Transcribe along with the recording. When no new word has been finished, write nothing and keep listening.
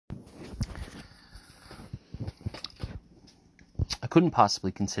couldn't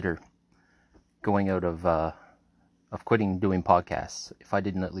possibly consider going out of quitting doing podcasts if I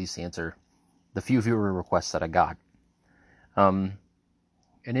didn't at least answer the few viewer requests that I got. And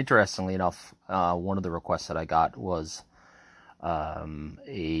interestingly enough, one of the requests that I got was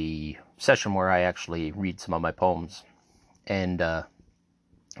a session where I actually read some of my poems. And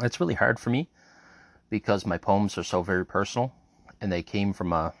it's really hard for me because my poems are so very personal, and they came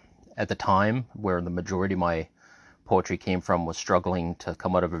from at the time where the majority of my poetry came from was struggling to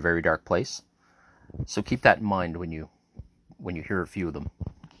come out of a very dark place. So keep that in mind when you hear a few of them.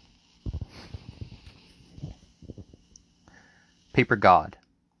 Paper God.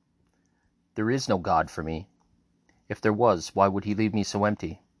 There is no God for me. If there was, why would he leave me so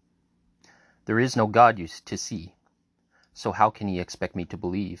empty? There is no God to see, so how can he expect me to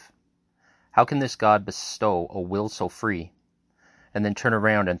believe? How can this God bestow a will so free, and then turn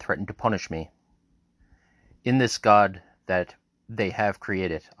around and threaten to punish me? In this God that they have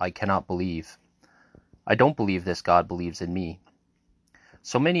created, I cannot believe. I don't believe this God believes in me.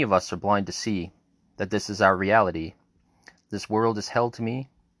 So many of us are blind to see that this is our reality. This world is hell to me.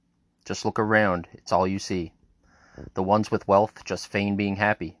 Just look around, it's all you see. The ones with wealth just feign being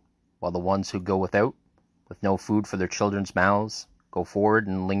happy, while the ones who go without, with no food for their children's mouths, go forward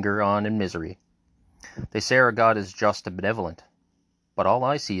and linger on in misery. They say our God is just and benevolent, but all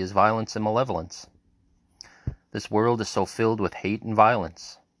I see is violence and malevolence. This world is so filled with hate and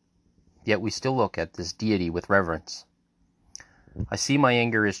violence, yet we still look at this deity with reverence. I see my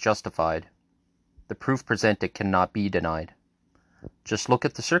anger is justified. The proof presented cannot be denied. Just look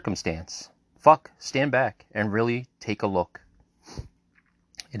at the circumstance. Fuck, stand back and really take a look.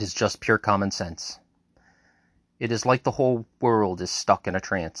 It is just pure common sense. It is like the whole world is stuck in a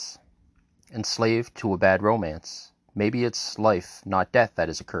trance, enslaved to a bad romance. Maybe it's life, not death, that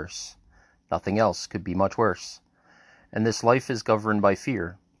is a curse. Nothing else could be much worse. And this life is governed by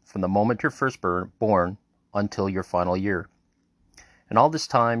fear, from the moment you're first born until your final year. And all this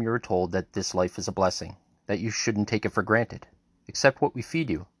time you're told that this life is a blessing, that you shouldn't take it for granted. Accept what we feed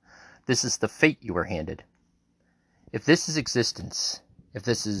you. This is the fate you were handed. If this is existence, if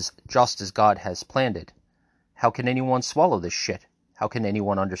this is just as God has planned it, how can anyone swallow this shit? How can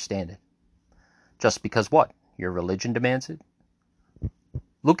anyone understand it? Just because what? Your religion demands it?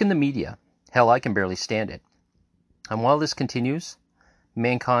 Look in the media. Hell, I can barely stand it. And while this continues,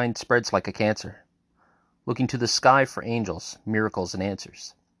 mankind spreads like a cancer, looking to the sky for angels, miracles, and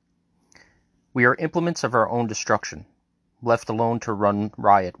answers. We are implements of our own destruction, left alone to run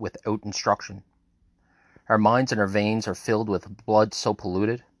riot without instruction. Our minds and our veins are filled with blood so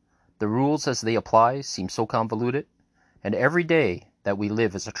polluted, the rules as they apply seem so convoluted, and every day that we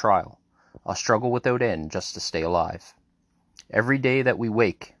live is a trial, a struggle without end just to stay alive. Every day that we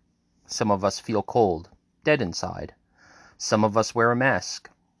wake, some of us feel cold, dead inside. Some of us wear a mask,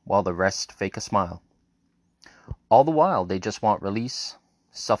 while the rest fake a smile. All the while they just want release,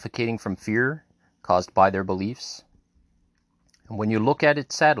 suffocating from fear caused by their beliefs. And when you look at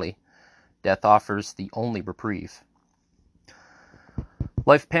it sadly, death offers the only reprieve.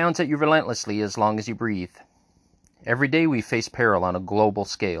 Life pounds at you relentlessly as long as you breathe. Every day we face peril on a global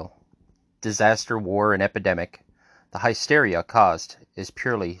scale. Disaster, war, and epidemic. The hysteria caused is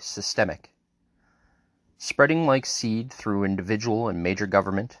purely systemic. Spreading like seed through individual and major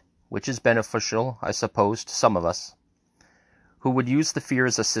government, which is beneficial, I suppose, to some of us, who would use the fear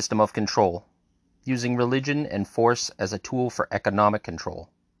as a system of control, using religion and force as a tool for economic control.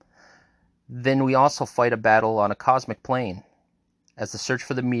 Then we also fight a battle on a cosmic plane, as the search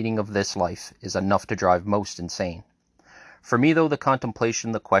for the meaning of this life is enough to drive most insane. For me, though, the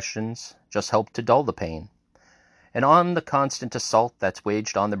contemplation, the questions, just help to dull the pain. And on the constant assault that's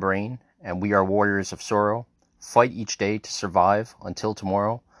waged on the brain, and we are warriors of sorrow, fight each day to survive until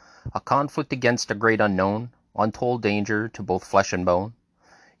tomorrow, a conflict against a great unknown, untold danger to both flesh and bone.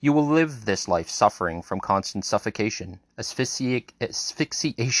 You will live this life suffering from constant suffocation,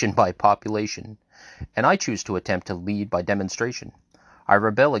 asphyxiation by population, and I choose to attempt to lead by demonstration. I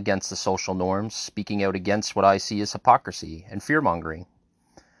rebel against the social norms, speaking out against what I see as hypocrisy and fear-mongering.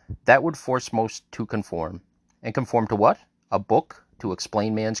 That would force most to conform. And conform to what? A book to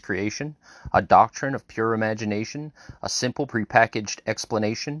explain man's creation? A doctrine of pure imagination? A simple prepackaged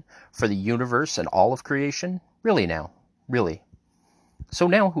explanation for the universe and all of creation? Really now? Really? So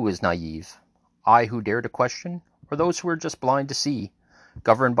now who is naive? I who dare to question? Or those who are just blind to see,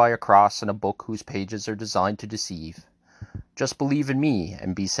 governed by a cross and a book whose pages are designed to deceive? Just believe in me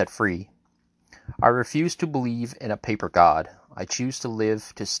and be set free. I refuse to believe in a paper God. I choose to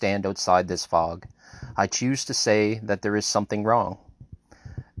live to stand outside this fog. I choose to say that there is something wrong,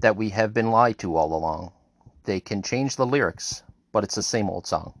 that we have been lied to all along. They can change the lyrics, but it's the same old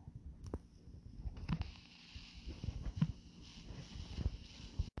song.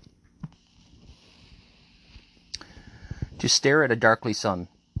 To stare at a darkly sun.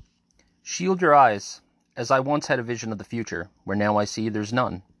 Shield your eyes, as I once had a vision of the future, where now I see there's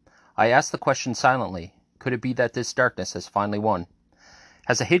none. I ask the question silently, could it be that this darkness has finally won?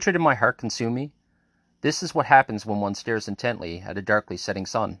 Has the hatred in my heart consumed me? This is what happens when one stares intently at a darkly setting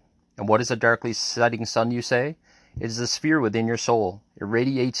sun. And what is a darkly setting sun, you say? It is a sphere within your soul. It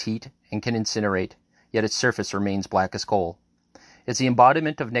radiates heat and can incinerate, yet its surface remains black as coal. It's the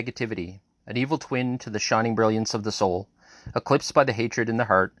embodiment of negativity, an evil twin to the shining brilliance of the soul, eclipsed by the hatred in the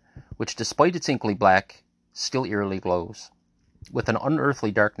heart, which despite its inky black, still eerily glows, with an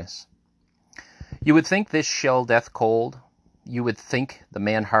unearthly darkness. You would think this shell death cold, you would think the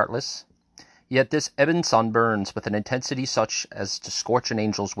man heartless, yet this ebon sun burns with an intensity such as to scorch an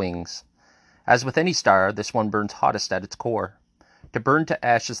angel's wings. As with any star, this one burns hottest at its core, to burn to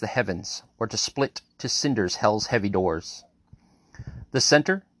ashes the heavens, or to split to cinders hell's heavy doors. The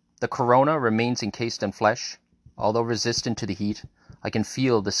center, the corona, remains encased in flesh. Although resistant to the heat, I can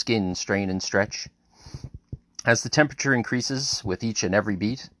feel the skin strain and stretch. As the temperature increases with each and every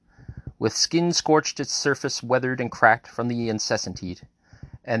beat, with skin scorched, its surface weathered and cracked from the incessant heat,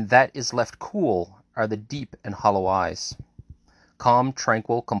 and that is left cool are the deep and hollow eyes. Calm,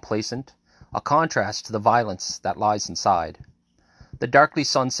 tranquil, complacent, a contrast to the violence that lies inside. The darkly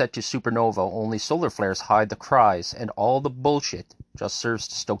sun set to supernova, only solar flares hide the cries, and all the bullshit just serves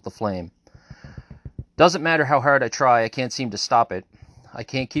to stoke the flame. Doesn't matter how hard I try, I can't seem to stop it. I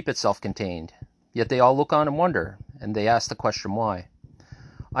can't keep it self-contained. Yet they all look on and wonder, and they ask the question why.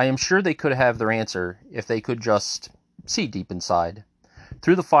 I am sure they could have their answer if they could just see deep inside.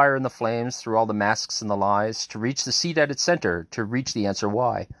 Through the fire and the flames, through all the masks and the lies, to reach the seat at its center, to reach the answer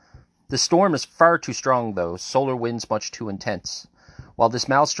why. The storm is far too strong, though, solar winds much too intense. While this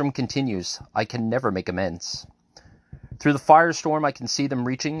maelstrom continues, I can never make amends. Through the firestorm I can see them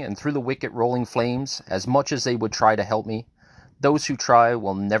reaching, and through the wicked rolling flames, as much as they would try to help me, those who try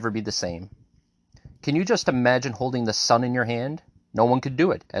will never be the same. Can you just imagine holding the sun in your hand? No one could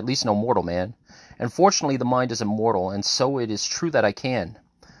do it, at least no mortal man. And fortunately the mind is immortal, and so it is true that I can.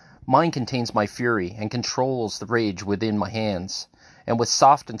 Mine contains my fury, and controls the rage within my hands. And with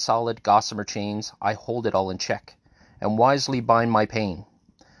soft and solid gossamer chains, I hold it all in check, and wisely bind my pain.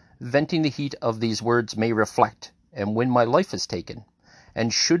 Venting the heat of these words may reflect, and when my life is taken,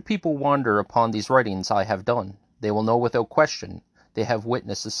 and should people wander upon these writings I have done, they will know without question they have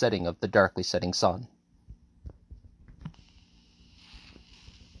witnessed the setting of the darkly setting sun.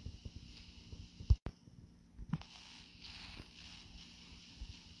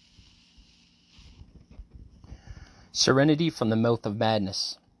 Serenity from the mouth of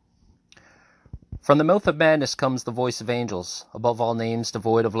madness. From the mouth of madness comes the voice of angels, above all names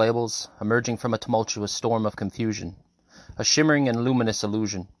devoid of labels, emerging from a tumultuous storm of confusion, a shimmering and luminous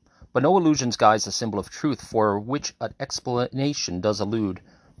illusion. But no illusion's guise a symbol of truth, for which an explanation does allude.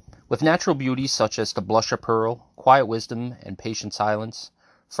 With natural beauty such as to blush a pearl, quiet wisdom, and patient silence,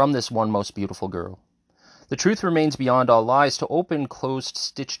 from this one most beautiful girl. The truth remains beyond all lies. To open closed,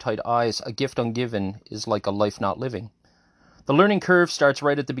 stitch-tight eyes, a gift ungiven is like a life not living. The learning curve starts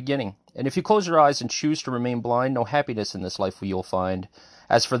right at the beginning, and if you close your eyes and choose to remain blind, no happiness in this life you'll find.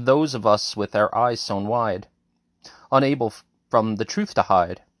 As for those of us with our eyes sewn wide, unable from the truth to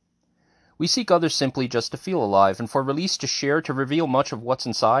hide, we seek others simply just to feel alive, and for release to share, to reveal much of what's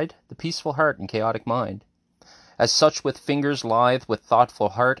inside, the peaceful heart and chaotic mind. As such, with fingers lithe, with thoughtful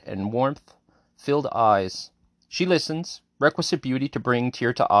heart and warmth-filled eyes, she listens, requisite beauty to bring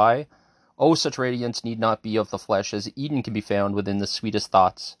tear to eye. Oh, such radiance need not be of the flesh, as Eden can be found within the sweetest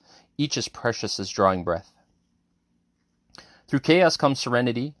thoughts, each as precious as drawing breath. Through chaos comes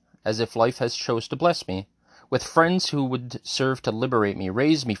serenity, as if life has chose to bless me, with friends who would serve to liberate me,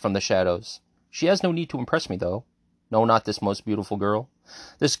 raise me from the shadows. She has no need to impress me, though. No, not this most beautiful girl.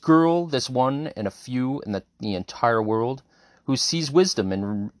 This girl, this one and a few in the entire world, who sees wisdom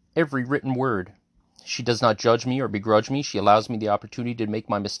in every written word. She does not judge me or begrudge me. She allows me the opportunity to make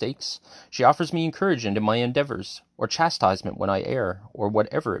my mistakes. She offers me encouragement in my endeavors, or chastisement when I err, or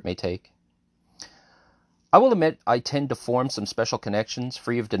whatever it may take. I will admit I tend to form some special connections,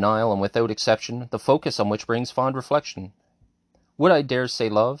 free of denial and without exception, the focus on which brings fond reflection. Would I dare say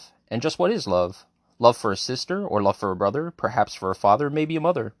love? And just what is love? Love for a sister, or love for a brother, perhaps for a father, maybe a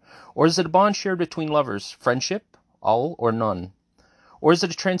mother? Or is it a bond shared between lovers, friendship, all or none? Or is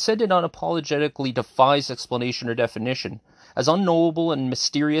it a transcendent unapologetically defies explanation or definition, as unknowable and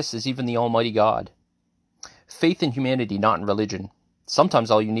mysterious as even the Almighty God? Faith in humanity, not in religion.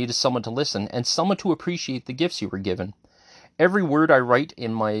 Sometimes all you need is someone to listen, and someone to appreciate the gifts you were given. Every word I write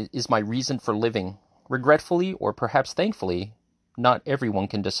is my reason for living. Regretfully, or perhaps thankfully, not everyone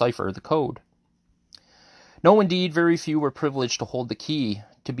can decipher the code. No, indeed, very few were privileged to hold the key,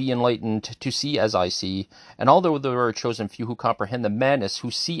 to be enlightened, to see as I see, and although there are a chosen few who comprehend the madness, who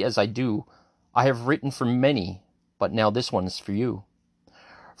see as I do, I have written for many, but now this one is for you.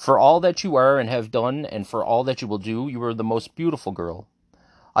 For all that you are and have done, and for all that you will do, you are the most beautiful girl.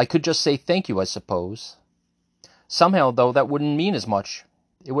 I could just say thank you, I suppose. Somehow, though, that wouldn't mean as much.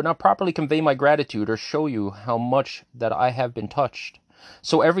 It would not properly convey my gratitude or show you how much that I have been touched.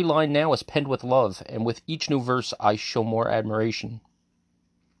 So every line now is penned with love, and with each new verse I show more admiration.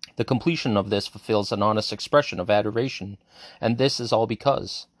 The completion of this fulfills an honest expression of adoration, and this is all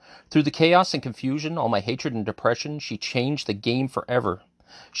because, through the chaos and confusion, all my hatred and depression, she changed the game forever.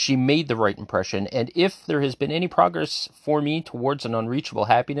 She made the right impression, and if there has been any progress for me towards an unreachable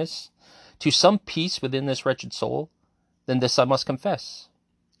happiness, to some peace within this wretched soul, then this I must confess.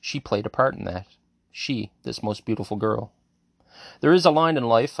 She played a part in that. She, this most beautiful girl. There is a line in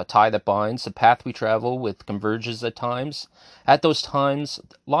life, a tie that binds, a path we travel with converges at times. At those times,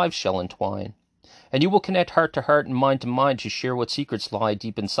 lives shall entwine, and you will connect heart to heart and mind to mind to share what secrets lie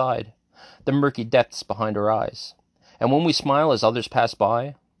deep inside, the murky depths behind our eyes. And when we smile as others pass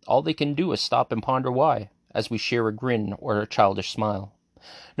by, all they can do is stop and ponder why, as we share a grin or a childish smile.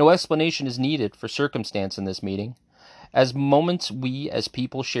 No explanation is needed for circumstance in this meeting, as moments we as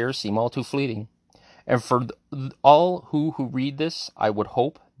people share seem all too fleeting. And for all who read this, I would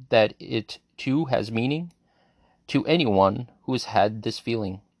hope that it too has meaning to anyone who has had this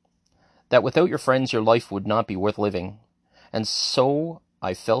feeling, that without your friends your life would not be worth living. And so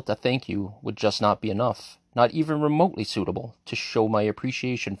I felt a thank you would just not be enough, not even remotely suitable to show my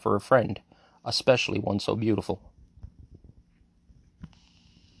appreciation for a friend, especially one so beautiful.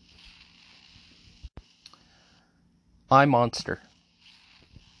 I Monster.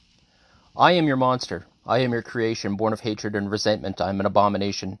 I am your monster. I am your creation, born of hatred and resentment. I am an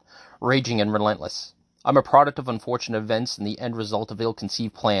abomination, raging and relentless. I'm a product of unfortunate events and the end result of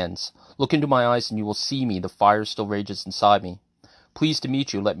ill-conceived plans. Look into my eyes and you will see me. The fire still rages inside me. Pleased to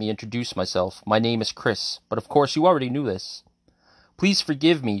meet you. Let me introduce myself. My name is Chris, but of course you already knew this. Please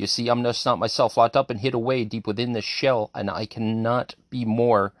forgive me. You see, I'm just not myself, locked up and hid away deep within this shell, and I cannot be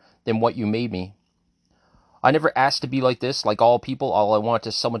more than what you made me. I never asked to be like this. Like all people, all I want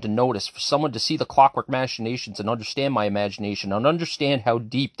is someone to notice, for someone to see the clockwork machinations and understand my imagination, and understand how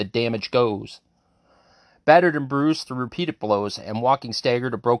deep the damage goes. Battered and bruised through repeated blows, and walking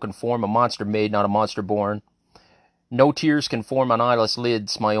staggered, a broken form, a monster made, not a monster born. No tears can form on eyeless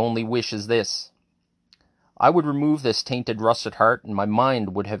lids, my only wish is this. I would remove this tainted, rusted heart, and my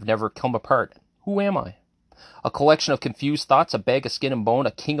mind would have never come apart. Who am I? A collection of confused thoughts, a bag of skin and bone,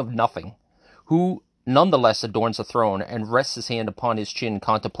 a king of nothing, who nonetheless adorns a throne, and rests his hand upon his chin,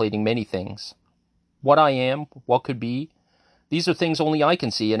 contemplating many things. What I am, what could be, these are things only I can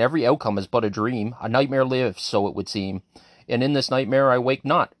see, and every outcome is but a dream. A nightmare lives, so it would seem, and in this nightmare I wake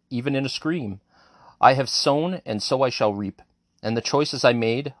not, even in a scream. I have sown, and so I shall reap, and the choices I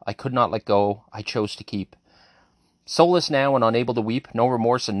made, I could not let go, I chose to keep. Soulless now and unable to weep, no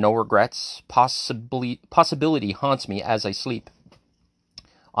remorse and no regrets, possibility haunts me as I sleep.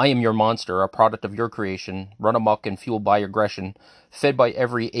 I am your monster, a product of your creation, run amok and fueled by aggression, fed by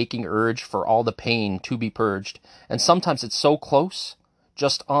every aching urge for all the pain to be purged, and sometimes it's so close,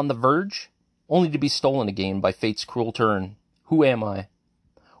 just on the verge, only to be stolen again by fate's cruel turn. Who am I?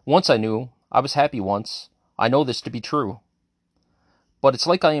 Once I knew, I was happy once, I know this to be true. But it's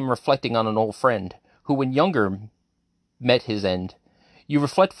like I am reflecting on an old friend, who when younger met his end. You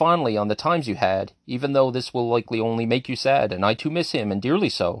reflect fondly on the times you had, even though this will likely only make you sad, and I too miss him, and dearly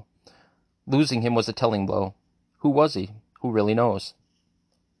so. Losing him was a telling blow. Who was he? Who really knows?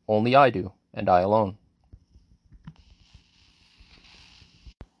 Only I do, and I alone.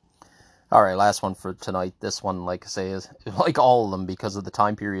 Alright, last one for tonight. This one, like I say, is like all of them, because of the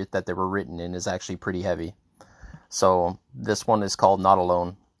time period that they were written in, is actually pretty heavy. So, this one is called Not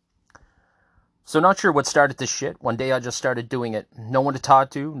Alone. So not sure what started this shit. One day I just started doing it. No one to talk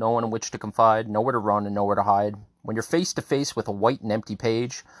to, no one in which to confide, nowhere to run and nowhere to hide. When you're face to face with a white and empty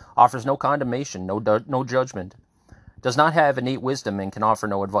page, offers no condemnation, no judgment, does not have innate wisdom and can offer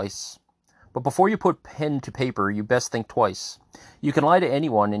no advice. But before you put pen to paper, you best think twice. You can lie to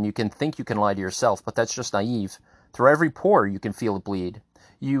anyone and you can think you can lie to yourself, but that's just naive. Through every pore you can feel it bleed.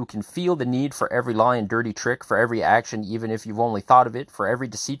 You can feel the need for every lie and dirty trick, for every action, even if you've only thought of it, for every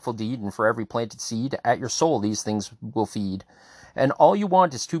deceitful deed, and for every planted seed. At your soul these things will feed. And all you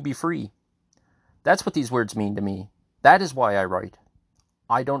want is to be free. That's what these words mean to me. That is why I write.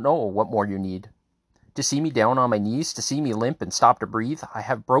 I don't know what more you need. To see me down on my knees, to see me limp and stop to breathe, I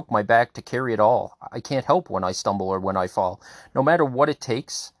have broke my back to carry it all. I can't help when I stumble or when I fall. No matter what it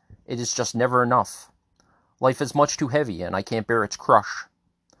takes, it is just never enough. Life is much too heavy, and I can't bear its crush.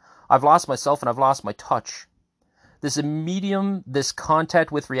 I've lost myself and I've lost my touch. This medium, this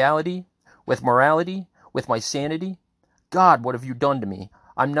contact with reality, with morality, with my sanity. God, what have you done to me?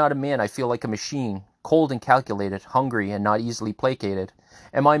 I'm not a man, I feel like a machine, cold and calculated, hungry and not easily placated.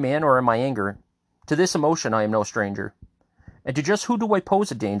 Am I man or am I anger? To this emotion I am no stranger. And to just who do I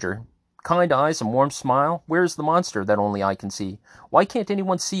pose a danger? Kind eyes and warm smile, where is the monster that only I can see? Why can't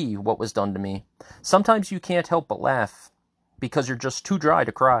anyone see what was done to me? Sometimes you can't help but laugh, because you're just too dry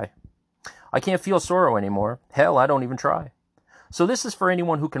to cry. I can't feel sorrow anymore. Hell, I don't even try. So this is for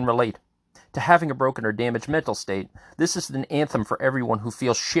anyone who can relate to having a broken or damaged mental state. This is an anthem for everyone who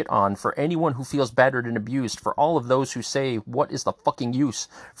feels shit on, for anyone who feels battered and abused, for all of those who say, what is the fucking use?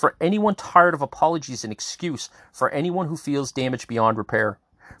 For anyone tired of apologies and excuse, for anyone who feels damage beyond repair,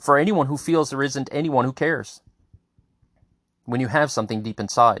 for anyone who feels there isn't anyone who cares. When you have something deep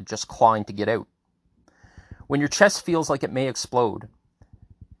inside, just clawing to get out. When your chest feels like it may explode.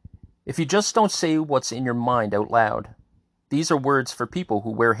 If you just don't say what's in your mind out loud. These are words for people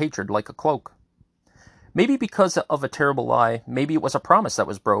who wear hatred like a cloak. Maybe because of a terrible lie, maybe it was a promise that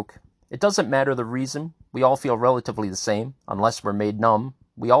was broke. It doesn't matter the reason, we all feel relatively the same, unless we're made numb.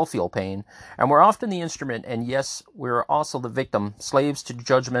 We all feel pain, and we're often the instrument, and yes, we're also the victim, slaves to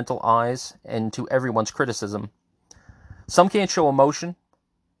judgmental eyes and to everyone's criticism. Some can't show emotion.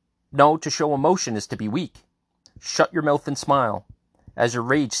 No, to show emotion is to be weak. Shut your mouth and smile, as your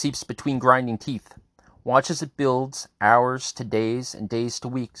rage seeps between grinding teeth. Watch as it builds, hours to days and days to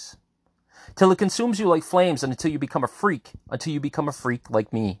weeks, till it consumes you like flames and until you become a freak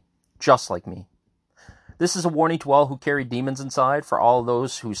like me, just like me. This is a warning to all who carry demons inside, for all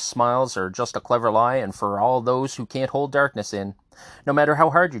those whose smiles are just a clever lie, and for all those who can't hold darkness in, no matter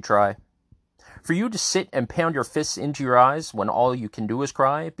how hard you try. For you to sit and pound your fists into your eyes when all you can do is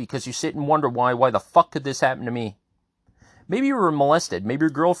cry, because you sit and wonder why the fuck could this happen to me? Maybe you were molested, maybe your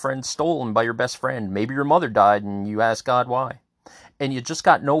girlfriend stolen by your best friend, maybe your mother died and you asked God why. And you just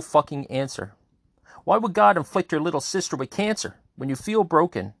got no fucking answer. Why would God inflict your little sister with cancer when you feel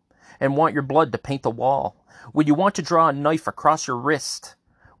broken and want your blood to paint the wall? When you want to draw a knife across your wrist?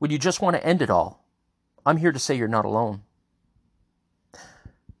 When you just want to end it all? I'm here to say you're not alone.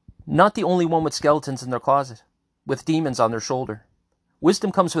 Not the only one with skeletons in their closet, with demons on their shoulder.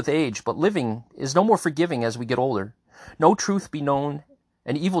 Wisdom comes with age, but living is no more forgiving as we get older. No truth be known,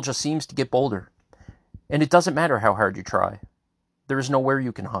 and evil just seems to get bolder. And it doesn't matter how hard you try. There is nowhere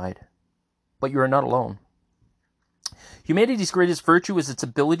you can hide. But you are not alone. Humanity's greatest virtue is its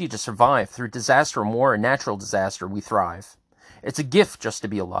ability to survive. Through disaster and war and natural disaster, we thrive. It's a gift just to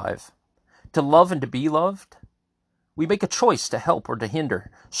be alive. To love and to be loved. We make a choice to help or to hinder.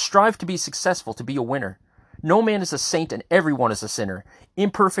 Strive to be successful, to be a winner. No man is a saint and everyone is a sinner.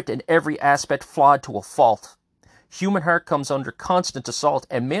 Imperfect in every aspect, flawed to a fault. Human heart comes under constant assault,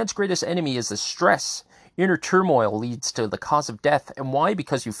 and man's greatest enemy is the stress. Inner turmoil leads to the cause of death. And why?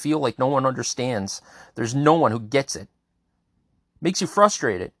 Because you feel like no one understands. There's no one who gets it. Makes you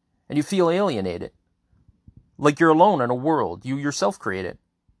frustrated, and you feel alienated. Like you're alone in a world you yourself created.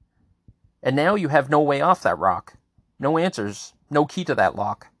 And now you have no way off that rock. No answers, no key to that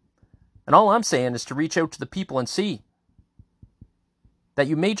lock. And all I'm saying is to reach out to the people and see that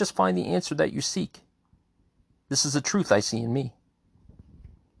you may just find the answer that you seek. This is the truth I see in me.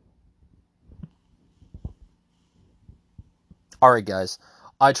 Alright guys,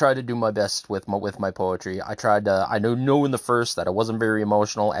 I tried to do my best with my poetry. I know in the first that I wasn't very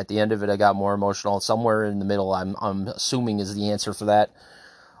emotional. At the end of it I got more emotional. Somewhere in the middle I'm assuming is the answer for that.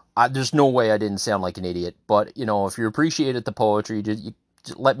 There's no way I didn't sound like an idiot. But, you know, if you appreciated the poetry, just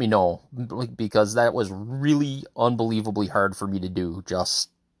let me know. Because that was really unbelievably hard for me to do. Just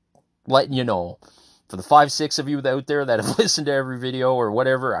letting you know. For the 5-6 of you out there that have listened to every video or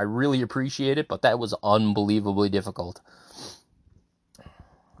whatever, I really appreciate it, but that was unbelievably difficult.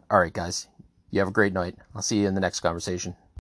 Alright guys, you have a great night. I'll see you in the next conversation.